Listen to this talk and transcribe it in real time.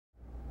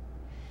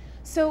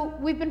So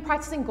we've been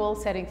practicing goal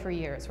setting for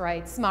years,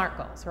 right? SMART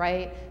goals,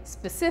 right?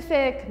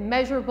 Specific,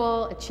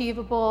 measurable,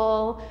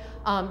 achievable,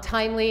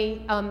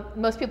 timely.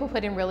 Most people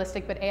put in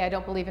realistic, but A, I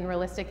don't believe in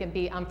realistic, and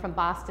B, I'm from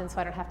Boston,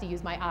 so I don't have to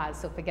use my O's,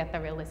 so forget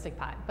the realistic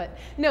part. But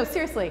no,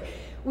 seriously,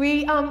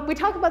 we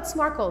talk about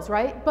SMART goals,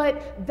 right?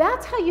 But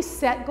that's how you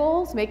set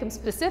goals, make them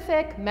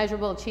specific,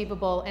 measurable,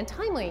 achievable, and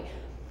timely.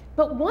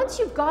 But once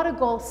you've got a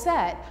goal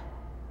set,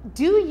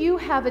 do you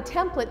have a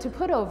template to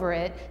put over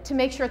it to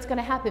make sure it's going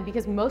to happen?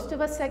 Because most of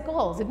us set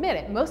goals, admit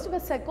it, most of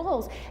us set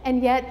goals,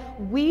 and yet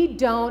we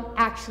don't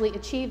actually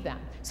achieve them.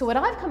 So what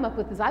I've come up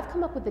with is I've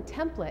come up with a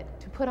template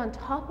to put on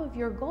top of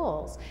your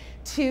goals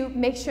to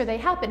make sure they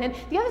happen. And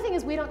the other thing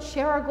is we don't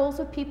share our goals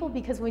with people,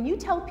 because when you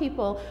tell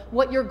people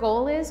what your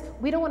goal is,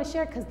 we don't want to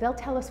share it because they'll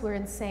tell us we're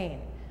insane.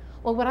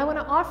 Well, what I want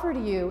to offer to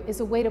you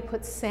is a way to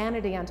put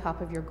sanity on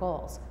top of your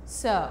goals.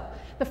 So,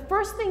 the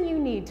first thing you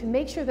need to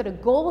make sure that a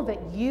goal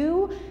that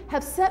you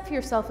have set for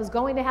yourself is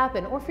going to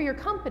happen, or for your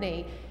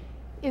company,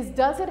 is,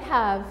 does it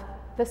have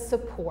the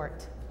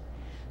support?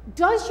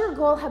 Does your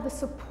goal have the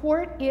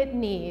support it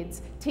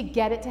needs to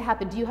get it to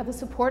happen? Do you have the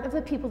support of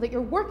the people that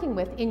you're working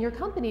with in your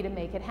company to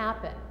make it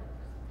happen?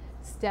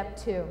 Step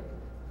 2,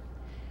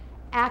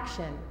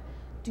 action.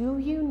 Do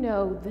you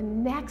know the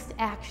next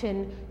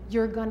action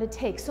you're going to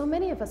take? So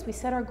many of us, we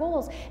set our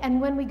goals, and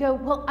when we go,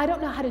 well, I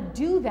don't know how to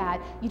do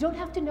that, you don't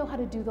have to know how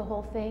to do the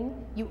whole thing.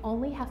 You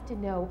only have to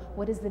know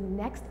what is the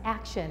next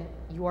action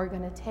you're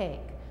going to take.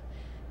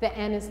 The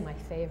N is my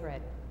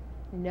favorite.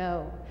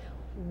 No.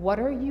 What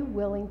are you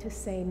willing to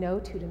say no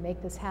to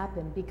make this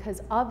happen?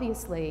 Because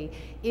obviously,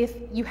 if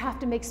you have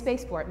to make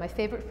space for it, my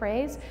favorite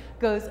phrase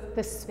goes,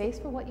 the space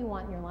for what you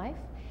want in your life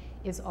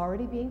is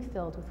already being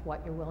filled with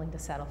what you're willing to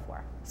settle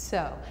for.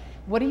 So,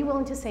 what are you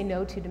willing to say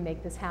no to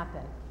make this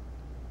happen?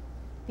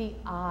 The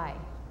I.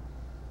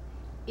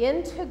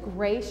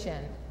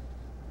 Integration.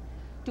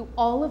 Do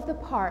all of the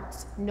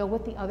parts know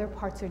what the other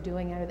parts are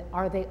doing?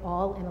 Are they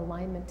all in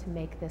alignment to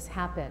make this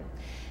happen?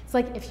 It's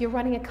like if you're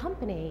running a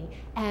company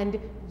and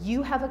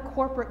you have a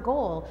corporate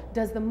goal,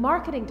 does the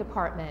marketing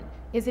department,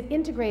 is it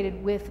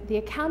integrated with the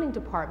accounting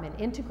department,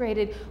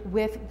 integrated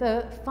with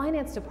the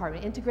finance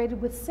department,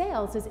 integrated with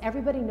sales? Does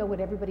everybody know what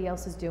everybody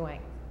else is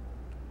doing?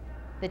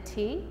 The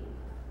T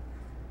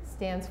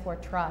stands for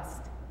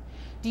trust.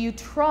 Do you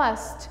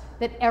trust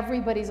that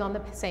everybody's on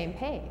the same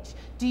page?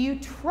 Do you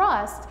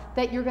trust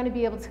that you're going to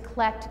be able to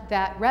collect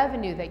that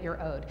revenue that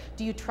you're owed?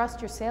 Do you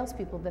trust your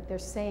salespeople that they're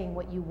saying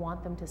what you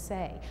want them to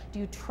say? Do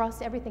you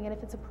trust everything? And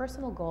if it's a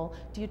personal goal,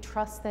 do you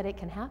trust that it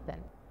can happen?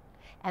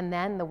 And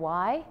then the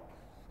why.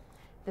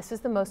 This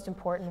is the most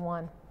important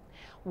one.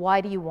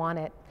 Why do you want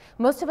it?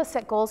 Most of us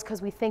set goals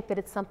because we think that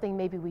it's something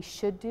maybe we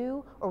should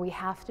do or we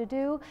have to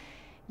do.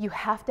 You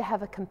have to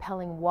have a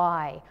compelling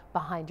why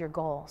behind your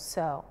goal.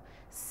 So,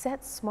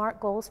 set SMART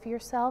goals for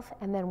yourself,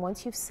 and then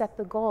once you've set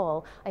the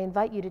goal, I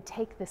invite you to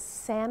take the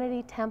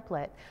SANITY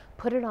template,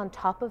 put it on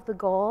top of the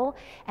goal,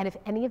 and if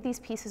any of these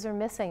pieces are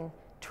missing,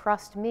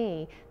 trust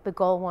me, the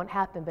goal won't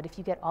happen. But if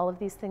you get all of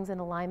these things in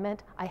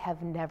alignment, I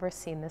have never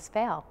seen this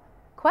fail.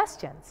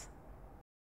 Questions?